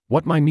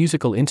What my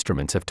musical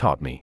instruments have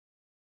taught me.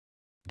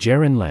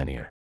 Jaron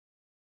Lanier.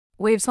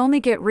 Waves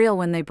Only Get Real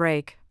When They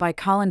Break, by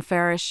Colin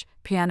Farish,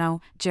 piano,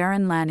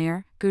 Jaron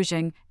Lanier,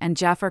 guzheng, and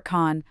Jafar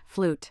Khan,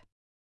 flute.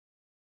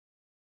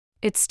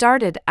 It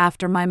started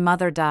after my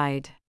mother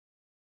died.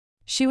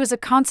 She was a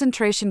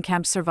concentration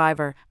camp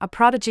survivor, a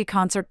prodigy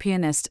concert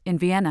pianist in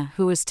Vienna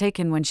who was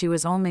taken when she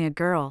was only a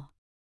girl.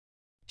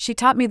 She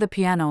taught me the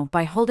piano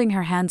by holding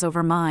her hands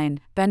over mine,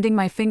 bending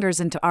my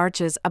fingers into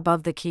arches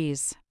above the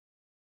keys.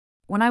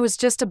 When I was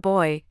just a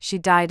boy, she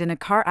died in a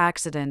car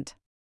accident.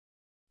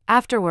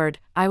 Afterward,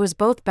 I was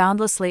both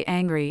boundlessly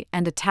angry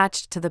and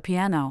attached to the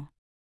piano.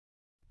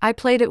 I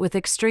played it with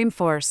extreme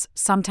force,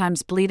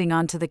 sometimes bleeding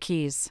onto the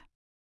keys.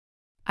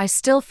 I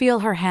still feel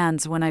her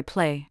hands when I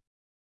play.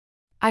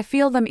 I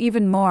feel them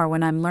even more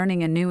when I'm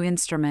learning a new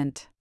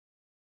instrument.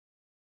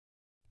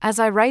 As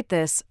I write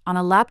this, on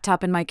a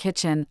laptop in my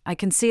kitchen, I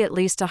can see at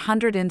least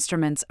 100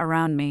 instruments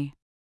around me.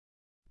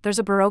 There's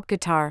a Baroque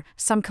guitar,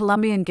 some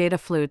Colombian gaita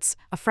flutes,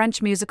 a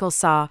French musical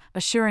saw, a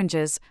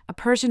syringes, a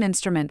Persian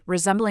instrument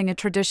resembling a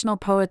traditional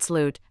poet's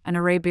lute, an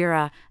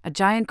arabira, a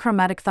giant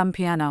chromatic thumb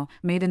piano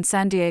made in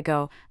San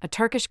Diego, a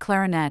Turkish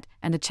clarinet,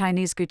 and a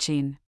Chinese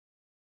guqin.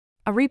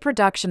 A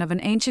reproduction of an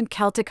ancient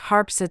Celtic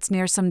harp sits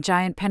near some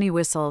giant penny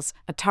whistles,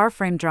 a tar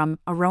frame drum,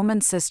 a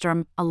Roman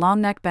sistrum, a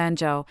long-neck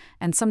banjo,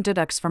 and some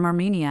duduks from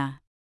Armenia.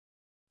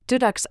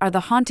 Duduks are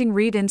the haunting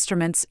reed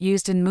instruments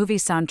used in movie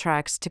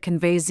soundtracks to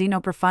convey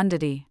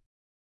xenoprofundity.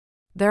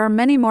 There are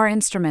many more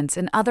instruments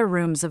in other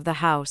rooms of the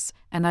house,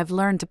 and I've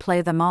learned to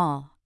play them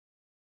all.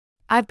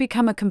 I've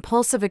become a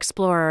compulsive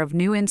explorer of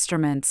new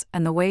instruments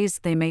and the ways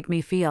they make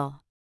me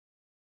feel.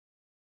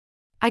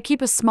 I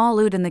keep a small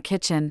oud in the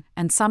kitchen,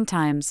 and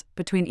sometimes,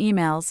 between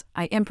emails,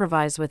 I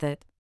improvise with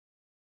it.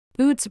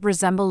 Ouds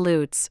resemble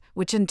lutes,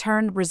 which in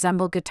turn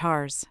resemble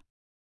guitars.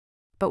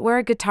 But where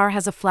a guitar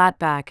has a flat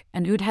back,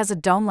 an oud has a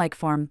dome-like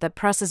form that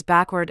presses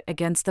backward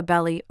against the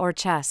belly or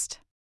chest.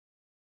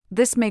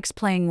 This makes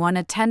playing one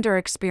a tender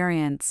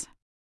experience.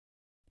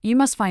 You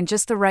must find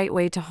just the right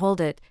way to hold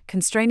it,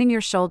 constraining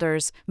your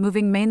shoulders,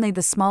 moving mainly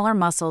the smaller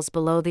muscles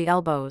below the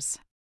elbows.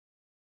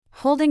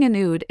 Holding an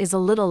oud is a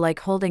little like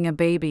holding a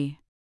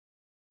baby.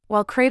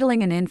 While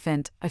cradling an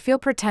infant, I feel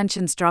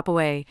pretensions drop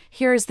away.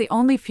 Here is the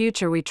only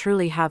future we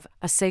truly have,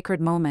 a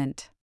sacred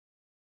moment.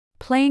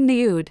 Playing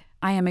the oud,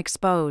 I am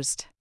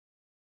exposed.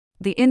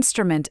 The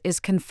instrument is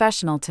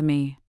confessional to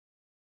me.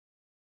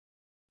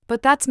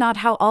 But that's not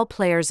how all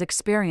players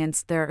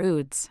experience their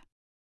ouds.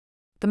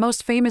 The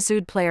most famous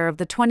oud player of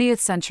the 20th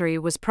century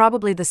was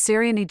probably the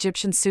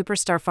Syrian-Egyptian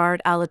superstar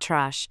Farid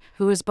Al-Atrash,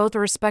 who is both a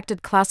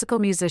respected classical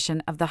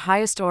musician of the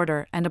highest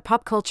order and a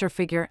pop culture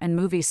figure and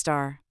movie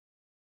star.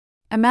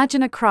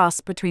 Imagine a cross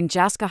between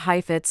Jessica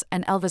Heifetz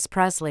and Elvis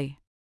Presley.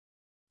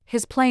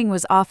 His playing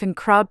was often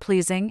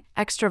crowd-pleasing,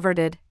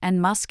 extroverted, and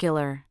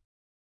muscular.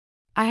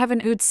 I have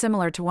an oud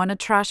similar to one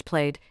Atrash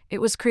played.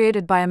 It was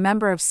created by a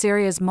member of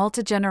Syria's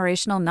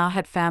multi-generational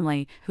Nahat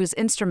family, whose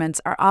instruments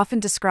are often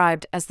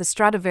described as the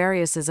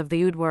Stradivariuses of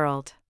the oud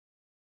world.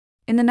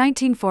 In the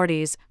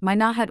 1940s, my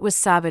Nahat was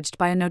savaged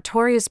by a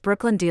notorious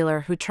Brooklyn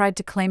dealer who tried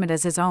to claim it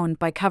as his own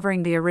by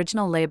covering the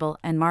original label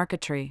and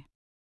marquetry.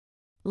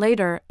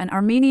 Later, an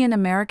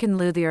Armenian-American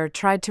luthier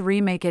tried to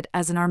remake it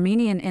as an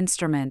Armenian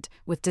instrument,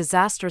 with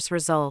disastrous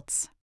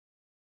results.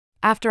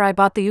 After I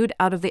bought the oud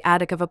out of the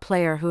attic of a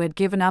player who had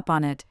given up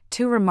on it,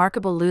 two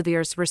remarkable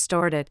luthiers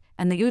restored it,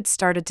 and the oud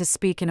started to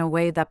speak in a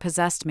way that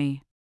possessed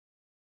me.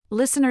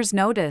 Listeners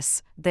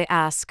notice, they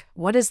ask,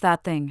 "What is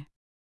that thing?"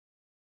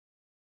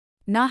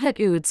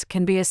 Nahat ouds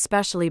can be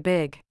especially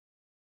big.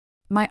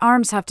 My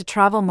arms have to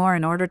travel more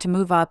in order to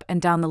move up and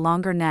down the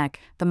longer neck.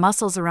 The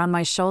muscles around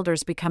my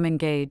shoulders become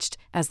engaged,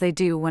 as they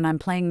do when I'm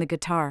playing the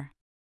guitar.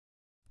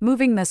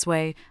 Moving this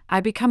way,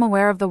 I become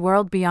aware of the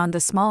world beyond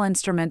the small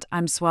instrument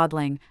I'm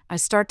swaddling. I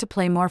start to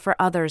play more for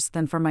others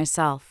than for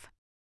myself.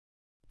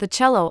 The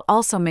cello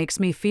also makes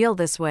me feel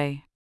this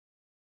way.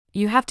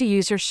 You have to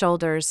use your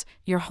shoulders,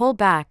 your whole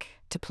back,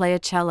 to play a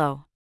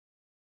cello.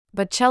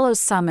 But cellos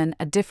summon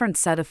a different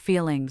set of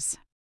feelings.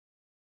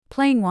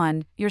 Playing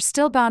one, you're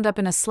still bound up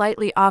in a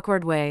slightly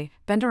awkward way,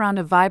 bent around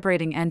a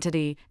vibrating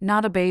entity,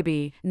 not a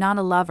baby, not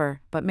a lover,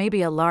 but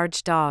maybe a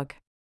large dog.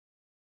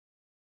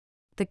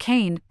 The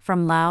cane,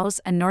 from Laos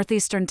and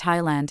northeastern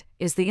Thailand,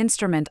 is the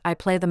instrument I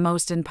play the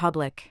most in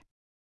public.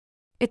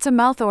 It's a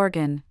mouth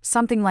organ,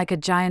 something like a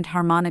giant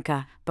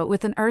harmonica, but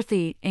with an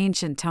earthy,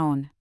 ancient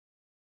tone.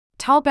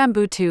 Tall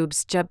bamboo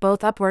tubes jet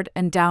both upward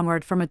and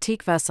downward from a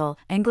teak vessel,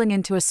 angling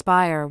into a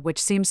spire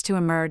which seems to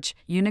emerge,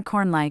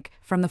 unicorn-like,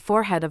 from the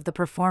forehead of the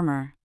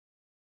performer.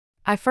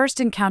 I first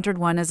encountered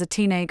one as a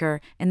teenager,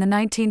 in the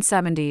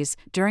 1970s,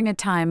 during a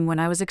time when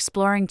I was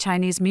exploring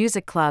Chinese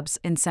music clubs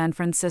in San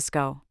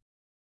Francisco.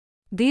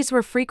 These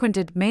were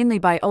frequented mainly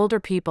by older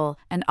people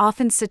and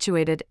often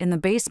situated in the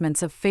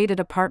basements of faded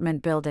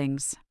apartment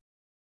buildings.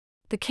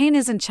 The cane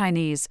isn't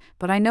Chinese,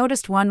 but I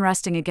noticed one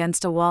resting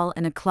against a wall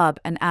in a club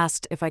and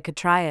asked if I could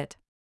try it.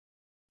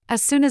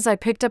 As soon as I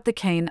picked up the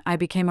cane, I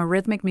became a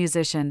rhythmic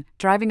musician,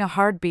 driving a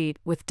hard beat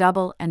with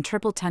double and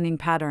triple tonguing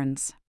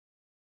patterns.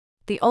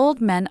 The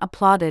old men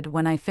applauded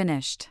when I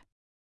finished.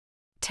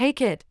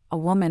 "Take it," a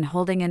woman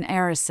holding an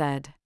arrow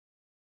said.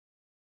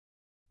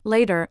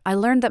 Later, I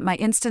learned that my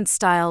instant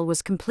style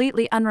was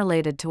completely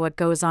unrelated to what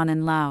goes on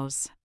in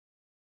Laos.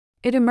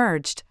 It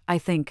emerged, I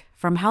think,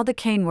 from how the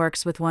cane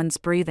works with one's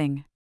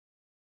breathing.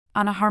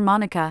 On a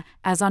harmonica,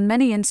 as on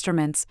many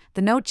instruments,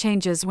 the note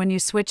changes when you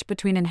switch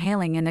between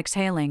inhaling and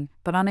exhaling,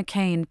 but on a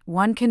cane,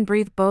 one can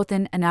breathe both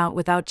in and out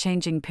without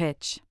changing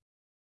pitch.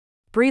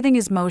 Breathing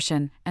is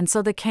motion, and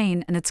so the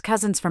cane and its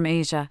cousins from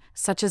Asia,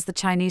 such as the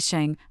Chinese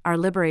sheng, are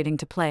liberating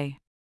to play.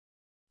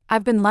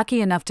 I've been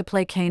lucky enough to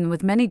play cane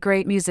with many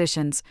great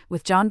musicians,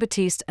 with Jon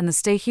Batiste and the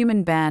Stay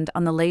Human Band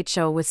on The Late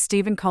Show with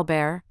Stephen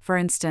Colbert, for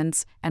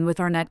instance, and with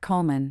Ornette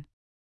Coleman.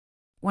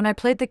 When I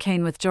played the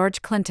cane with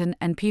George Clinton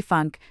and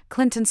P-Funk,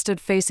 Clinton stood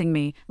facing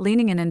me,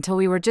 leaning in until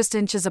we were just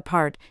inches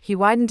apart. He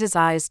widened his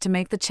eyes to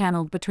make the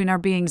channel between our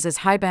beings as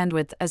high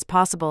bandwidth as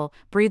possible,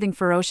 breathing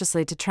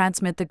ferociously to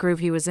transmit the groove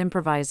he was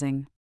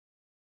improvising.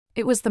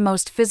 It was the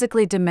most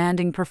physically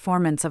demanding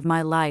performance of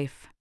my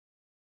life.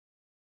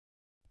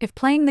 If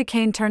playing the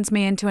cane turns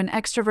me into an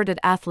extroverted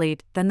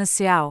athlete, then the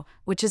xiao,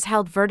 which is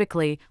held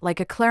vertically,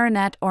 like a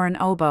clarinet or an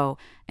oboe,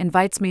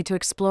 invites me to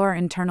explore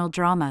internal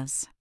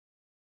dramas.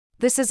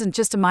 This isn't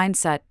just a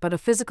mindset but a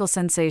physical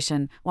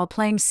sensation. While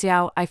playing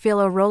xiao, I feel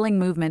a rolling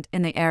movement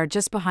in the air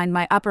just behind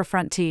my upper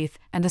front teeth,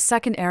 and a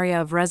second area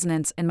of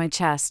resonance in my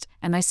chest,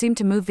 and I seem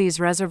to move these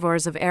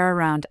reservoirs of air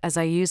around as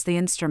I use the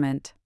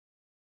instrument.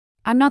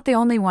 I'm not the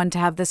only one to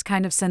have this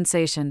kind of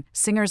sensation.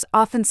 Singers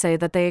often say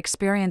that they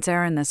experience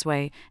air in this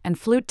way, and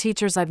flute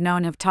teachers I've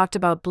known have talked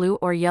about blue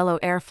or yellow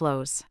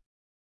airflows.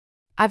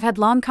 I've had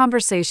long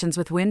conversations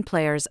with wind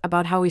players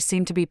about how we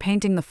seem to be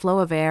painting the flow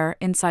of air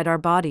inside our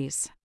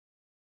bodies.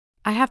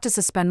 I have to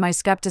suspend my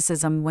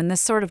skepticism when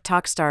this sort of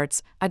talk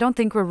starts. I don't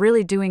think we're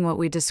really doing what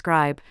we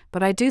describe,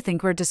 but I do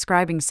think we're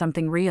describing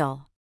something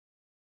real.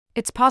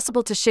 It's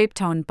possible to shape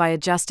tone by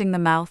adjusting the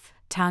mouth,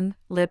 tongue,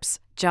 lips,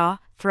 jaw,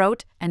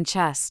 throat, and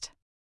chest.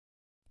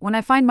 When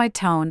I find my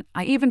tone,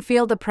 I even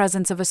feel the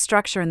presence of a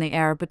structure in the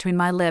air between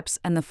my lips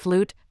and the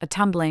flute, a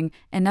tumbling,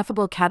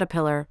 ineffable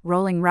caterpillar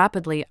rolling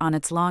rapidly on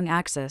its long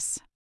axis.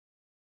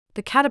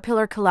 The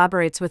caterpillar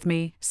collaborates with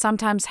me,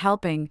 sometimes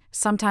helping,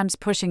 sometimes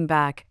pushing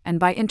back, and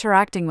by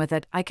interacting with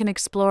it, I can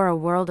explore a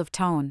world of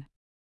tone.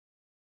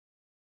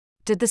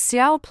 Did the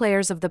xiao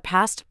players of the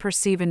past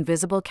perceive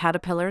invisible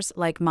caterpillars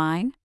like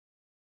mine?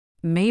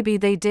 Maybe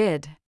they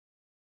did.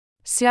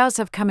 Xiaos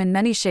have come in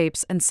many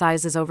shapes and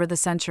sizes over the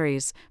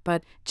centuries,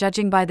 but,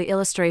 judging by the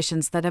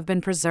illustrations that have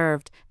been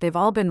preserved, they've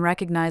all been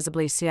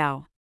recognizably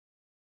xiao.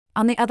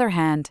 On the other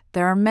hand,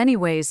 there are many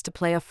ways to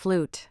play a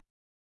flute.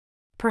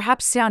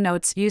 Perhaps xiao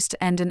notes used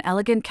to end in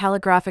elegant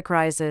calligraphic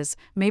rises,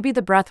 maybe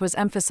the breath was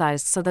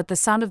emphasized so that the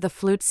sound of the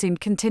flute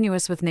seemed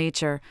continuous with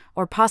nature,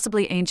 or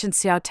possibly ancient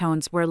xiao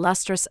tones were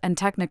lustrous and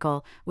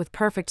technical, with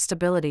perfect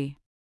stability.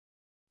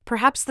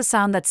 Perhaps the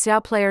sound that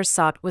xiao players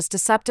sought was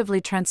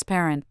deceptively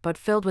transparent but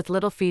filled with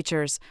little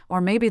features,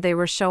 or maybe they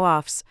were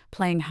show-offs,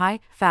 playing high,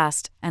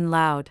 fast, and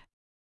loud.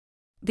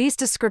 These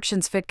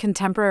descriptions fit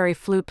contemporary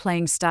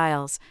flute-playing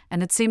styles,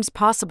 and it seems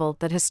possible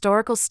that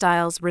historical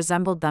styles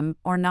resembled them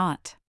or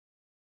not.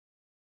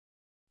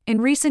 In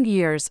recent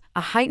years,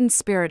 a heightened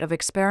spirit of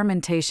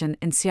experimentation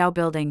in xiao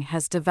building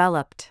has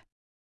developed.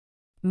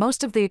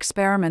 Most of the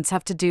experiments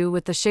have to do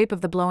with the shape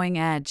of the blowing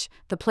edge,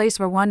 the place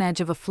where one edge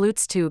of a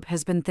flute's tube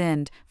has been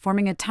thinned,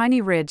 forming a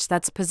tiny ridge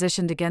that's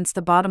positioned against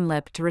the bottom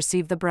lip to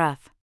receive the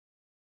breath.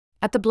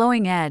 At the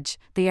blowing edge,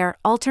 the air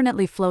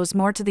alternately flows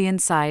more to the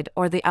inside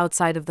or the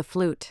outside of the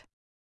flute.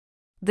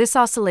 This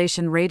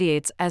oscillation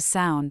radiates as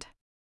sound.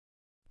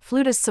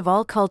 Flutists of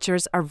all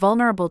cultures are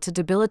vulnerable to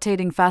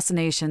debilitating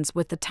fascinations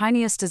with the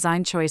tiniest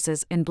design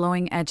choices in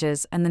blowing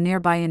edges and the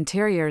nearby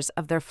interiors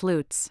of their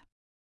flutes.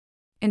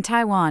 In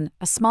Taiwan,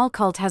 a small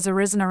cult has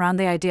arisen around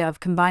the idea of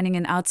combining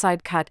an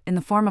outside cut in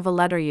the form of a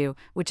letter U,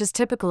 which is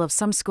typical of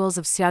some schools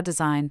of xiao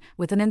design,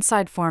 with an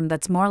inside form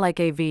that's more like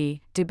a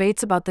V.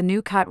 Debates about the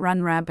new cut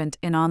run rampant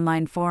in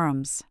online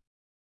forums.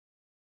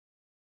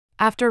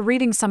 After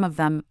reading some of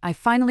them, I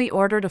finally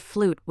ordered a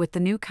flute with the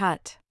new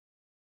cut.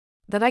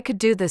 That I could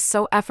do this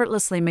so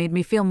effortlessly made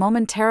me feel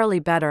momentarily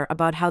better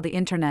about how the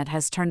internet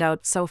has turned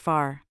out so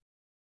far.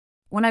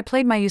 When I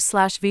played my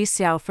U/V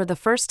xiao for the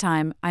first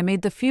time, I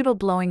made the feudal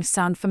blowing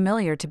sound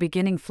familiar to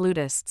beginning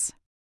flutists.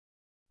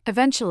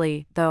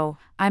 Eventually, though,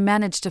 I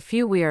managed a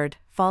few weird,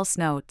 false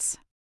notes.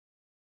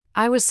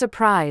 I was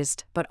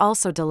surprised, but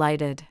also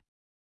delighted.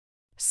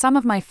 Some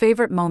of my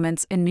favorite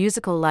moments in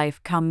musical life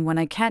come when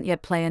I can't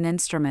yet play an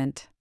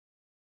instrument.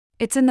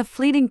 It's in the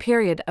fleeting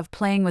period of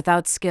playing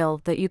without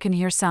skill that you can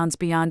hear sounds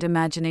beyond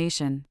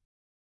imagination.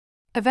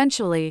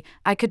 Eventually,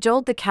 I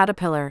cajoled the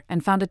caterpillar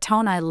and found a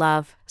tone I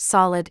love,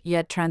 solid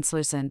yet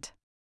translucent.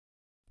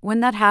 When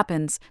that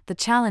happens, the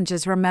challenge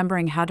is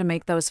remembering how to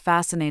make those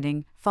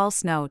fascinating,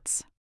 false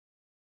notes.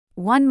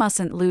 One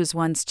mustn't lose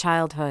one's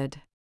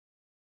childhood.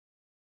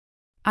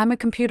 I'm a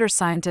computer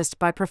scientist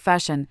by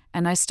profession,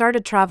 and I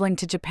started traveling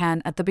to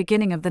Japan at the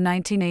beginning of the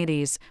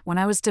 1980s when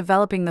I was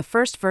developing the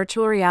first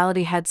virtual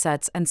reality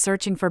headsets and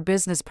searching for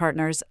business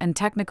partners and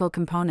technical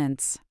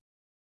components.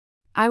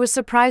 I was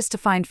surprised to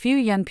find few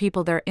young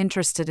people there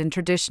interested in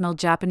traditional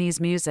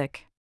Japanese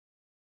music.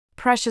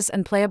 Precious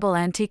and playable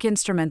antique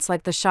instruments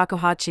like the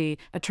shakuhachi,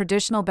 a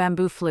traditional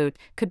bamboo flute,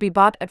 could be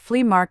bought at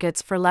flea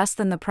markets for less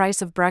than the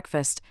price of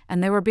breakfast,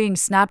 and they were being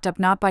snapped up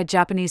not by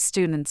Japanese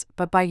students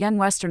but by young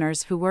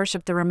Westerners who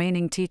worshipped the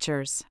remaining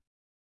teachers.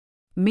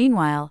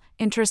 Meanwhile,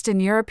 interest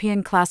in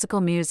European classical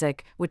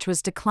music, which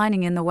was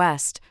declining in the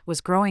West,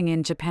 was growing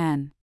in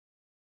Japan.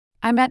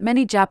 I met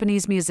many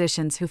Japanese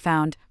musicians who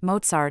found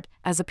Mozart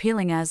as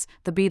appealing as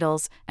the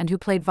Beatles and who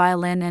played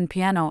violin and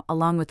piano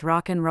along with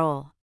rock and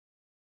roll.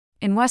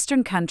 In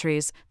Western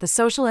countries, the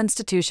social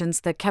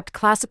institutions that kept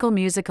classical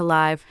music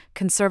alive,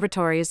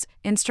 conservatories,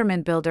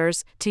 instrument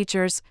builders,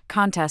 teachers,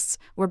 contests,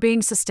 were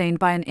being sustained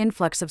by an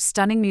influx of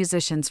stunning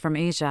musicians from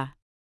Asia.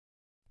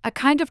 A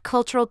kind of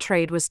cultural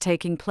trade was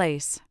taking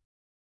place.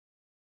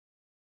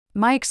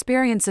 My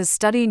experiences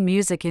studying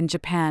music in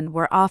Japan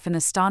were often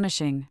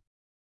astonishing.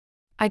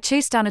 I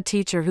chased down a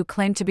teacher who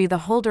claimed to be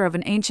the holder of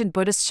an ancient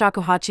Buddhist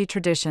shakuhachi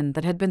tradition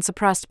that had been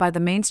suppressed by the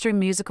mainstream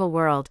musical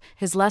world.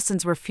 His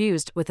lessons were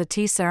fused with a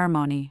tea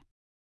ceremony.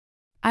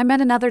 I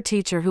met another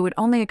teacher who would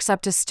only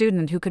accept a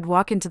student who could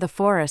walk into the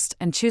forest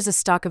and choose a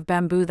stalk of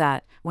bamboo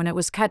that, when it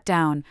was cut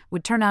down,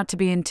 would turn out to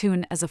be in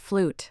tune as a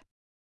flute.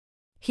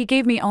 He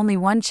gave me only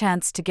one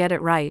chance to get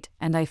it right,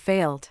 and I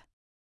failed.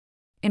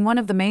 In one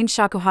of the main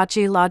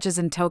shakuhachi lodges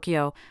in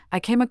Tokyo, I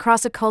came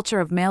across a culture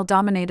of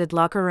male-dominated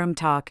locker room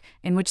talk,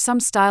 in which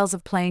some styles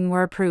of playing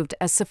were approved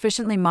as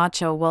sufficiently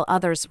macho while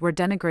others were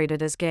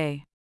denigrated as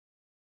gay.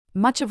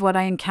 Much of what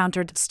I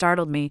encountered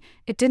startled me.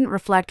 It didn't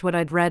reflect what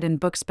I'd read in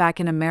books back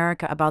in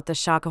America about the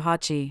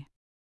shakuhachi.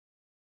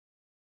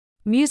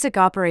 Music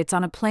operates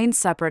on a plane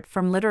separate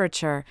from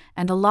literature,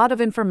 and a lot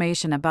of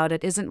information about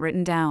it isn't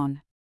written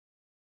down.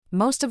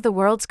 Most of the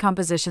world's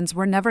compositions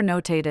were never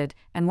notated,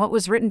 and what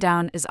was written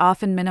down is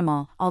often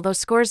minimal. Although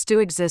scores do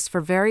exist for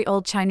very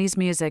old Chinese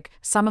music,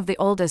 some of the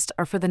oldest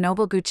are for the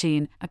noble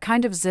guqin, a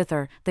kind of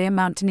zither. They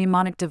amount to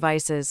mnemonic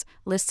devices,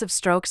 lists of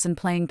strokes and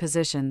playing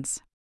positions.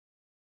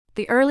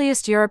 The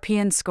earliest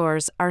European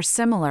scores are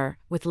similar,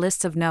 with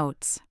lists of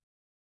notes.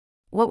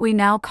 What we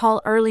now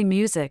call early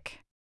music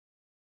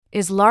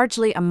is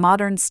largely a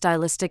modern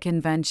stylistic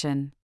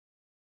invention.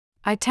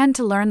 I tend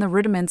to learn the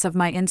rudiments of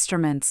my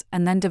instruments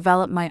and then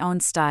develop my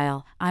own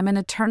style. I'm an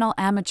eternal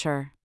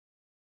amateur.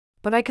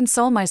 But I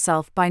console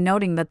myself by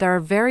noting that there are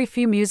very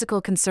few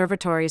musical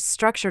conservatories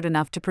structured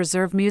enough to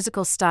preserve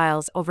musical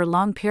styles over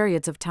long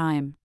periods of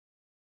time.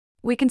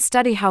 We can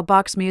study how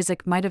Bach's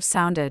music might have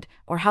sounded,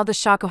 or how the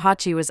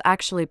shakuhachi was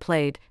actually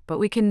played, but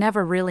we can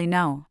never really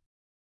know.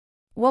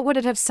 What would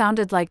it have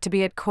sounded like to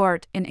be at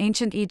court in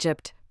ancient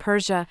Egypt,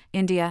 Persia,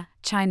 India,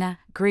 China,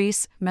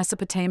 Greece,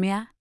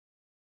 Mesopotamia?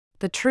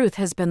 The truth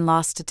has been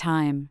lost to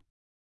time.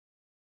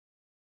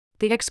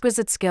 The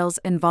exquisite skills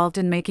involved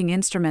in making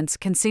instruments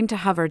can seem to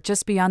hover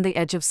just beyond the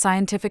edge of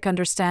scientific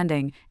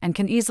understanding, and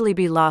can easily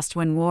be lost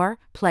when war,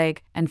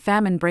 plague, and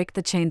famine break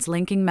the chains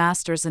linking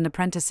masters and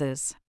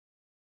apprentices.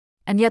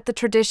 And yet the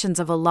traditions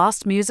of a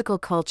lost musical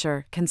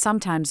culture can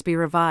sometimes be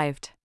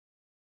revived.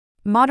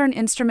 Modern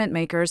instrument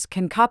makers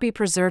can copy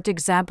preserved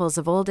examples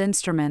of old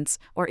instruments,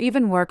 or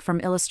even work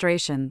from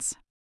illustrations.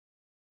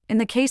 In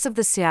the case of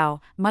the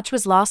xiao, much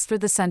was lost through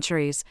the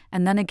centuries,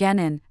 and then again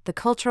in the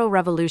Cultural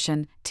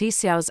Revolution, tea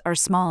xiaos are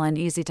small and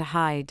easy to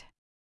hide.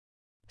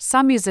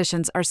 Some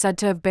musicians are said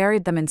to have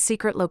buried them in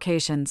secret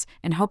locations,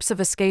 in hopes of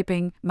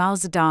escaping Mao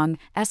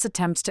Zedong's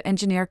attempts to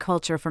engineer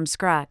culture from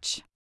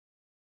scratch.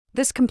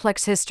 This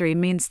complex history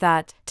means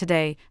that,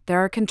 today, there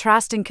are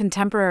contrasting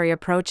contemporary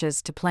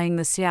approaches to playing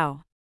the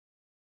xiao.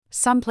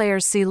 Some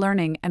players see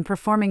learning and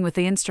performing with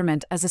the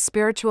instrument as a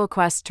spiritual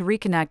quest to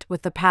reconnect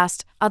with the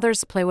past.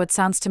 Others play what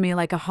sounds to me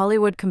like a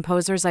Hollywood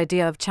composer's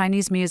idea of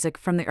Chinese music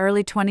from the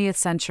early 20th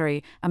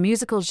century, a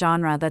musical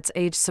genre that's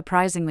aged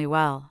surprisingly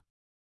well.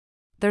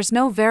 There's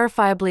no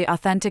verifiably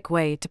authentic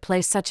way to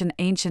play such an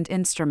ancient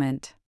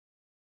instrument.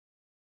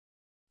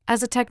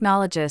 As a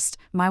technologist,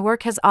 my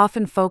work has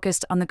often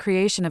focused on the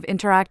creation of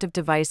interactive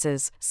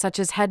devices, such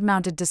as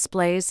head-mounted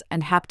displays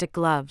and haptic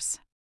gloves.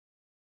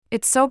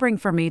 It's sobering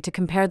for me to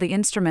compare the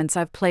instruments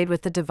I've played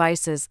with the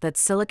devices that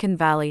Silicon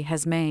Valley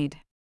has made.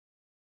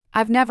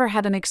 I've never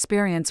had an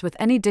experience with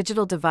any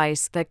digital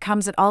device that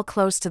comes at all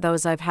close to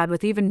those I've had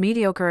with even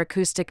mediocre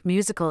acoustic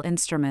musical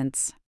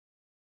instruments.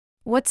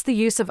 What's the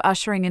use of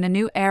ushering in a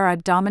new era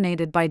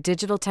dominated by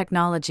digital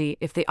technology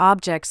if the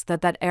objects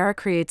that era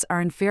creates are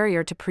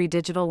inferior to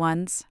pre-digital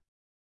ones?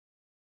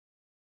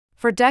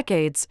 For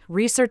decades,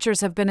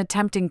 researchers have been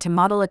attempting to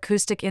model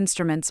acoustic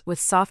instruments with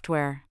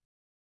software.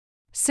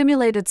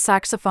 Simulated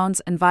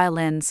saxophones and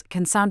violins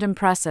can sound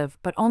impressive,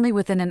 but only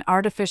within an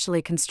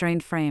artificially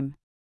constrained frame.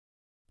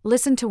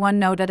 Listen to one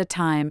note at a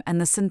time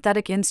and the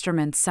synthetic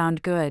instruments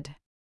sound good.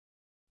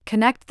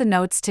 Connect the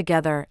notes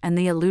together and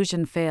the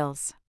illusion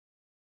fails.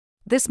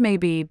 This may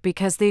be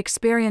because the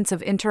experience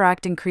of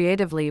interacting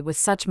creatively with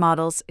such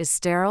models is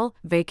sterile,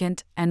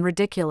 vacant, and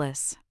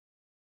ridiculous.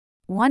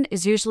 One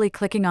is usually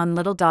clicking on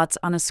little dots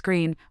on a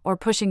screen, or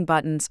pushing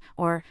buttons,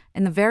 or,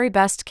 in the very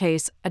best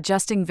case,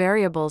 adjusting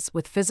variables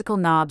with physical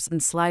knobs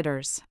and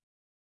sliders.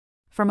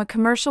 From a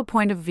commercial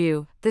point of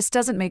view, this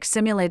doesn't make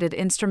simulated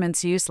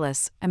instruments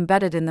useless.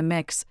 Embedded in the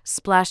mix,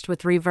 splashed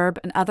with reverb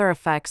and other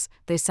effects,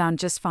 they sound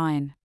just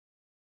fine.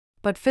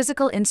 But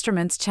physical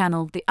instruments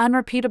channel the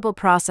unrepeatable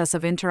process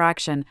of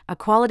interaction, a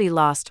quality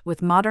lost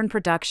with modern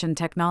production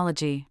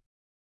technology.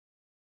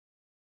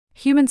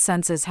 Human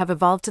senses have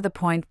evolved to the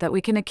point that we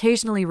can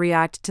occasionally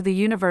react to the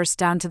universe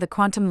down to the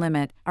quantum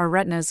limit. Our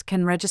retinas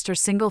can register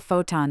single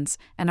photons,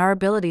 and our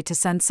ability to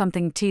sense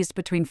something teased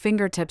between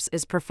fingertips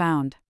is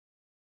profound.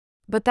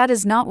 But that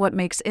is not what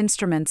makes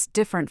instruments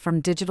different from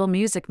digital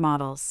music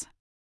models.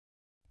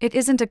 It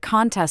isn't a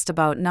contest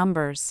about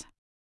numbers.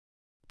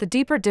 The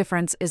deeper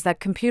difference is that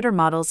computer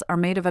models are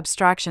made of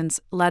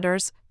abstractions,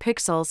 letters,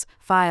 pixels,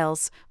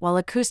 files, while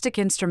acoustic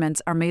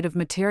instruments are made of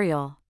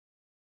material.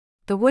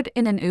 The wood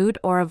in an oud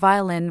or a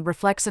violin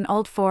reflects an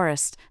old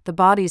forest, the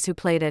bodies who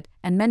played it,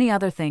 and many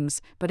other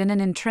things, but in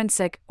an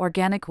intrinsic,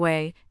 organic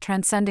way,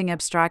 transcending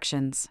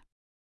abstractions.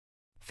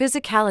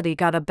 Physicality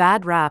got a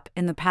bad rap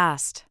in the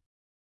past.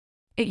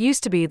 It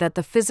used to be that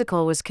the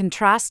physical was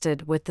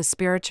contrasted with the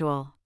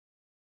spiritual.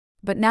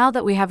 But now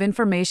that we have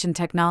information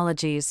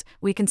technologies,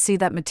 we can see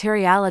that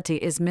materiality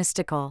is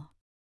mystical.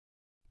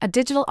 A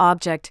digital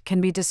object can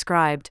be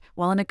described,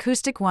 while an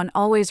acoustic one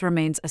always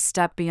remains a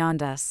step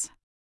beyond us.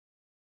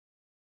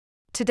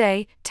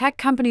 Today, tech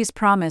companies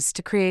promise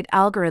to create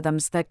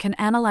algorithms that can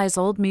analyze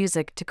old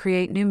music to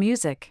create new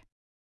music.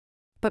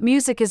 But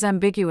music is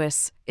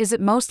ambiguous. Is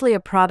it mostly a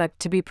product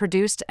to be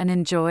produced and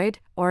enjoyed,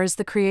 or is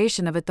the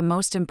creation of it the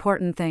most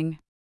important thing?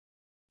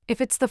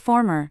 If it's the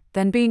former,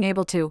 then being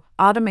able to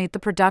automate the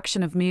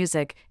production of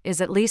music is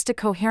at least a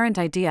coherent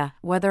idea,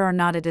 whether or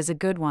not it is a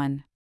good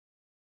one.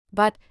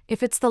 But,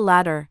 if it's the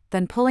latter,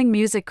 then pulling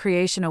music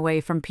creation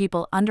away from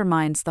people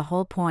undermines the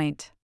whole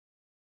point.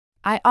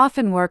 I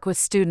often work with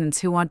students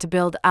who want to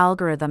build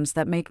algorithms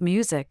that make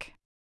music.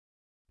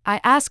 I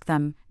ask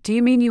them, do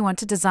you mean you want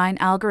to design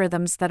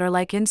algorithms that are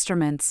like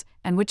instruments,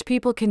 and which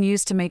people can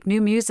use to make new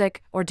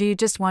music, or do you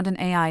just want an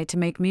AI to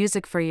make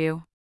music for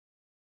you?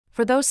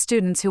 For those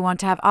students who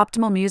want to have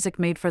optimal music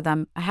made for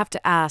them, I have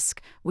to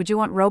ask, would you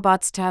want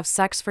robots to have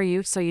sex for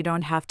you so you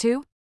don't have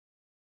to?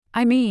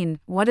 I mean,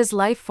 what is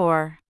life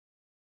for?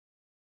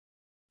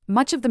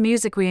 Much of the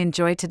music we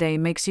enjoy today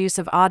makes use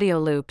of audio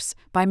loops,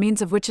 by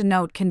means of which a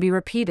note can be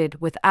repeated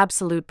with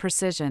absolute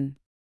precision.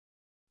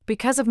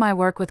 Because of my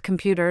work with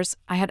computers,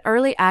 I had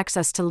early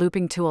access to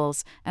looping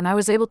tools, and I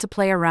was able to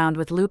play around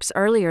with loops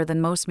earlier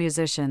than most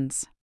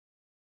musicians.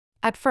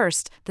 At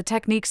first, the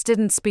techniques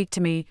didn't speak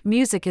to me.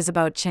 Music is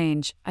about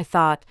change, I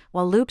thought,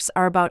 while loops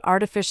are about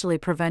artificially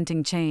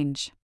preventing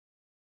change.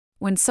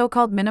 When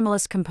so-called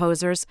minimalist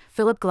composers,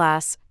 Philip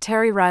Glass,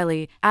 Terry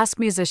Riley, ask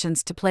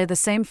musicians to play the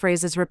same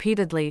phrases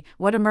repeatedly,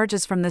 what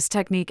emerges from this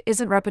technique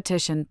isn't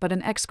repetition but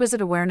an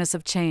exquisite awareness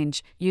of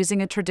change.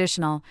 Using a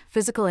traditional,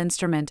 physical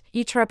instrument,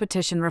 each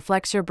repetition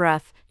reflects your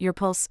breath, your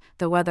pulse,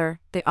 the weather,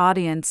 the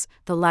audience,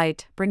 the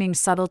light, bringing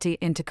subtlety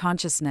into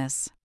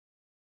consciousness.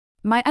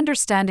 My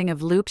understanding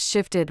of loops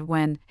shifted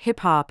when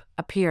hip-hop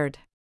appeared.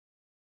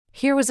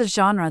 Here was a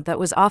genre that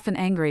was often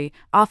angry,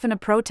 often a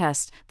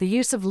protest. The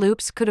use of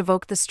loops could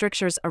evoke the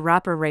strictures a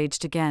rapper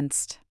raged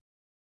against.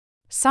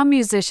 Some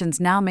musicians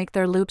now make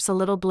their loops a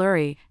little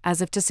blurry, as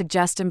if to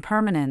suggest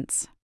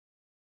impermanence.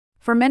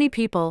 For many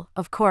people,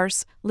 of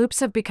course,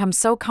 loops have become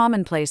so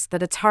commonplace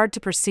that it's hard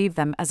to perceive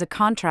them as a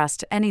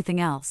contrast to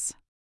anything else.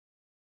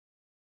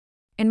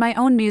 In my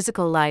own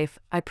musical life,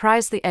 I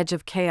prize the edge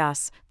of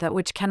chaos, that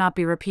which cannot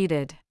be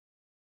repeated.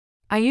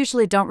 I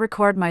usually don't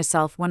record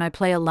myself when I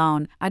play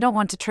alone. I don't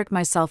want to trick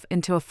myself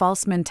into a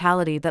false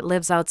mentality that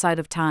lives outside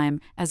of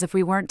time, as if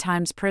we weren't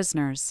time's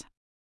prisoners.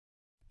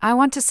 I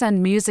want to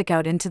send music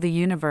out into the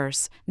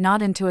universe,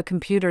 not into a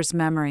computer's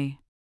memory.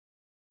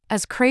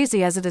 As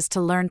crazy as it is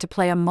to learn to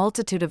play a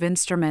multitude of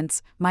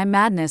instruments, my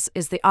madness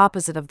is the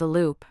opposite of the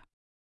loop.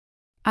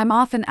 I'm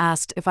often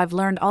asked if I've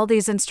learned all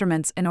these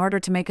instruments in order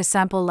to make a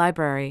sample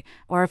library,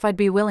 or if I'd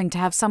be willing to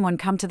have someone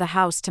come to the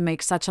house to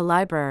make such a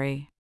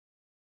library.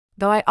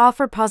 Though I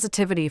offer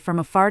positivity from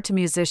afar to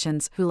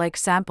musicians who like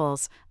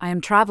samples, I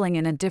am traveling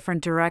in a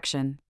different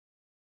direction.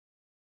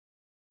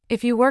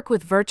 If you work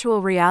with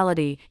virtual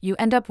reality, you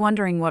end up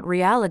wondering what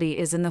reality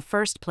is in the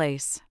first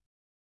place.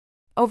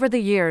 Over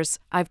the years,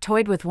 I've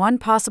toyed with one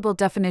possible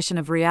definition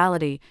of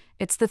reality: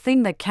 it's the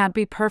thing that can't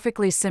be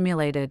perfectly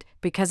simulated,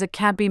 because it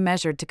can't be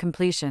measured to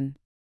completion.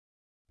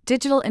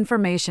 Digital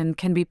information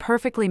can be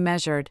perfectly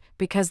measured,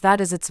 because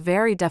that is its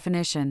very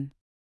definition.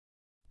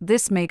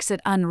 This makes it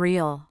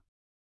unreal.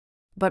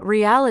 But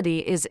reality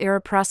is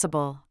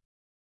irrepressible.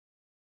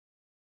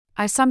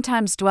 I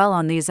sometimes dwell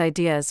on these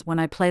ideas when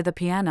I play the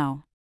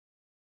piano.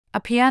 A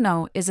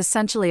piano is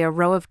essentially a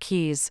row of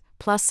keys,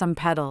 plus some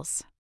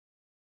pedals.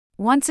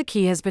 Once a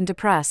key has been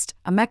depressed,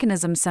 a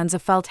mechanism sends a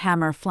felt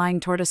hammer flying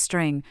toward a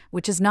string,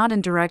 which is not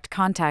in direct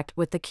contact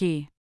with the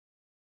key.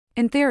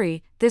 In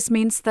theory, this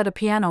means that a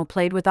piano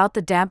played without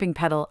the damping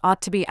pedal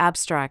ought to be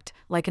abstract,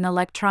 like an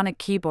electronic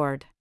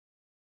keyboard.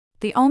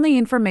 The only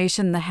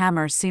information the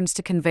hammer seems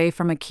to convey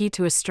from a key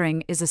to a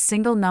string is a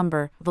single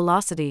number,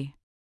 velocity.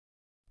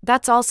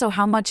 That's also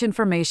how much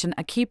information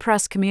a key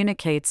press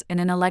communicates in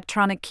an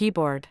electronic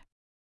keyboard.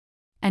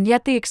 And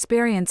yet the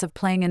experience of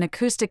playing an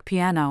acoustic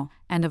piano,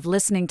 and of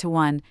listening to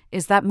one,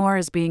 is that more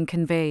is being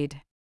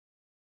conveyed.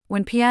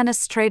 When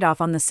pianists trade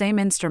off on the same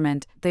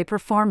instrument, they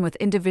perform with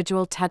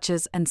individual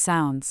touches and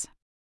sounds.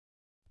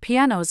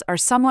 Pianos are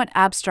somewhat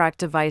abstract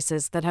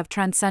devices that have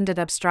transcended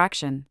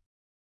abstraction.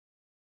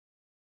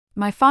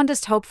 My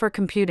fondest hope for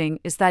computing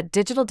is that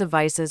digital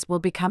devices will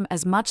become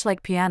as much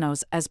like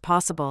pianos as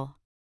possible.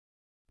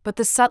 But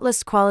the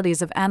subtlest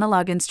qualities of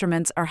analog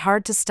instruments are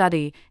hard to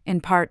study, in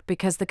part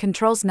because the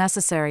controls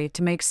necessary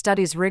to make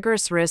studies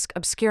rigorous risk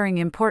obscuring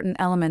important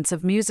elements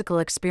of musical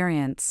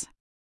experience.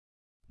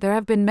 There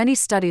have been many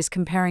studies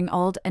comparing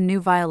old and new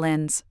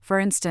violins, for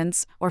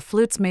instance, or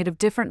flutes made of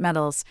different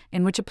metals,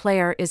 in which a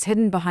player is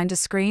hidden behind a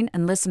screen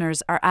and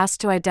listeners are asked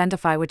to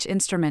identify which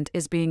instrument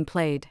is being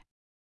played.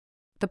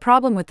 The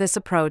problem with this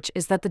approach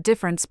is that the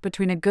difference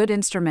between a good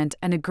instrument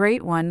and a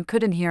great one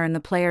could inhere in the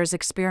player's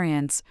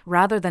experience,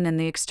 rather than in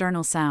the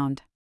external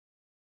sound.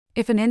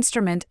 If an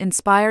instrument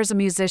inspires a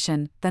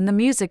musician, then the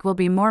music will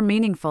be more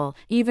meaningful,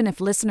 even if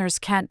listeners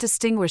can't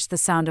distinguish the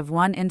sound of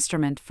one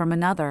instrument from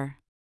another.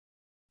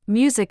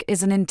 Music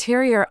is an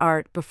interior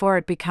art before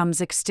it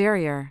becomes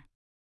exterior.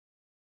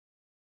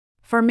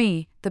 For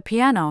me, the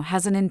piano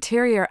has an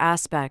interior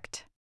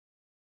aspect.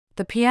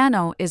 The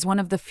piano is one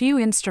of the few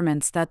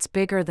instruments that's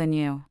bigger than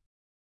you.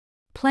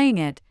 Playing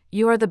it,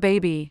 you are the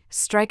baby,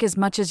 strike as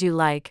much as you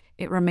like,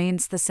 it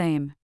remains the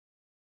same.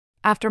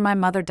 After my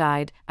mother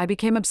died, I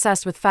became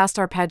obsessed with fast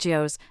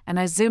arpeggios, and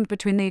I zoomed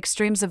between the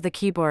extremes of the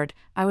keyboard.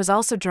 I was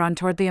also drawn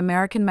toward the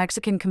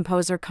American-Mexican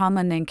composer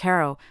Conlon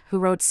Nancaro, who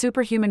wrote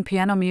superhuman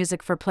piano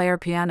music for player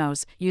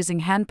pianos, using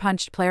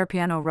hand-punched player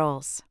piano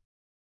rolls.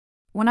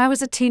 When I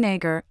was a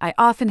teenager, I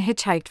often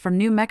hitchhiked from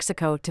New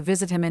Mexico to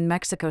visit him in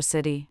Mexico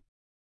City.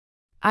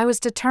 I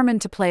was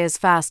determined to play as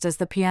fast as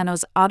the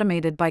pianos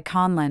automated by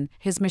Conlon.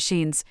 His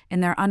machines,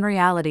 in their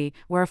unreality,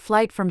 were a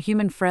flight from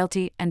human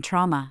frailty and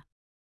trauma.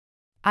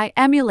 I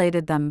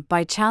emulated them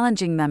by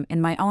challenging them in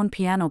my own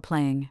piano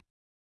playing.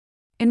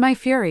 In my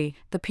fury,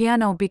 the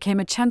piano became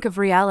a chunk of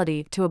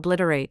reality to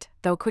obliterate,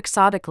 though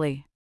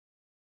quixotically.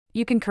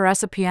 You can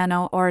caress a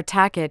piano or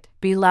attack it,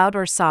 be loud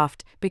or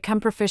soft, become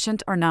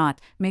proficient or not,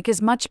 make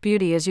as much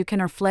beauty as you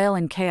can or flail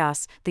in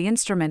chaos, the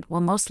instrument will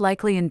most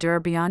likely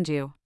endure beyond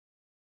you.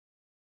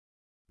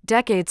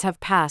 Decades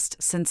have passed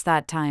since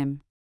that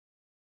time.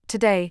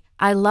 Today,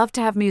 I love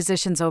to have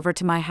musicians over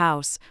to my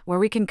house, where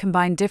we can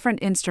combine different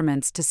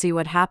instruments to see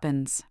what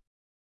happens.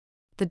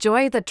 The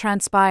joy that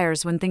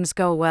transpires when things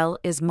go well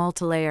is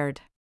multilayered.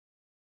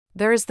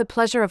 There is the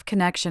pleasure of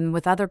connection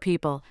with other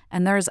people,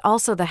 and there is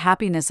also the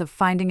happiness of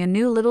finding a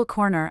new little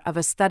corner of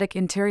aesthetic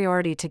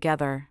interiority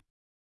together.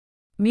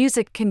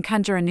 Music can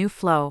conjure a new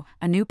flow,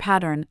 a new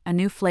pattern, a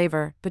new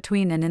flavor,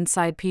 between and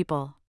inside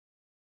people.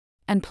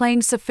 And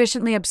playing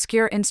sufficiently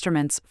obscure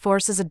instruments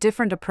forces a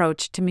different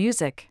approach to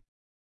music.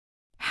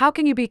 How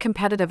can you be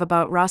competitive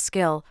about raw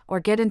skill,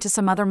 or get into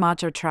some other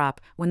macho trap,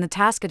 when the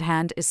task at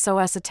hand is so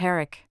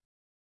esoteric?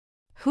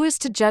 Who is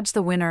to judge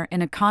the winner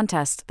in a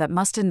contest that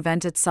must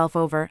invent itself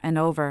over and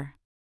over?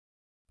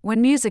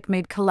 When music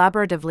made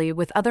collaboratively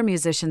with other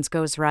musicians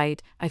goes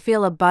right, I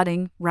feel a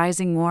budding,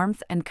 rising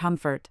warmth and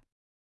comfort.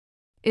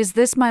 Is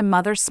this my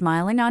mother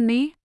smiling on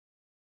me?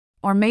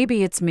 Or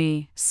maybe it's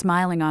me,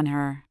 smiling on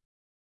her.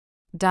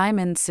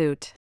 Diamond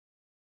Suit.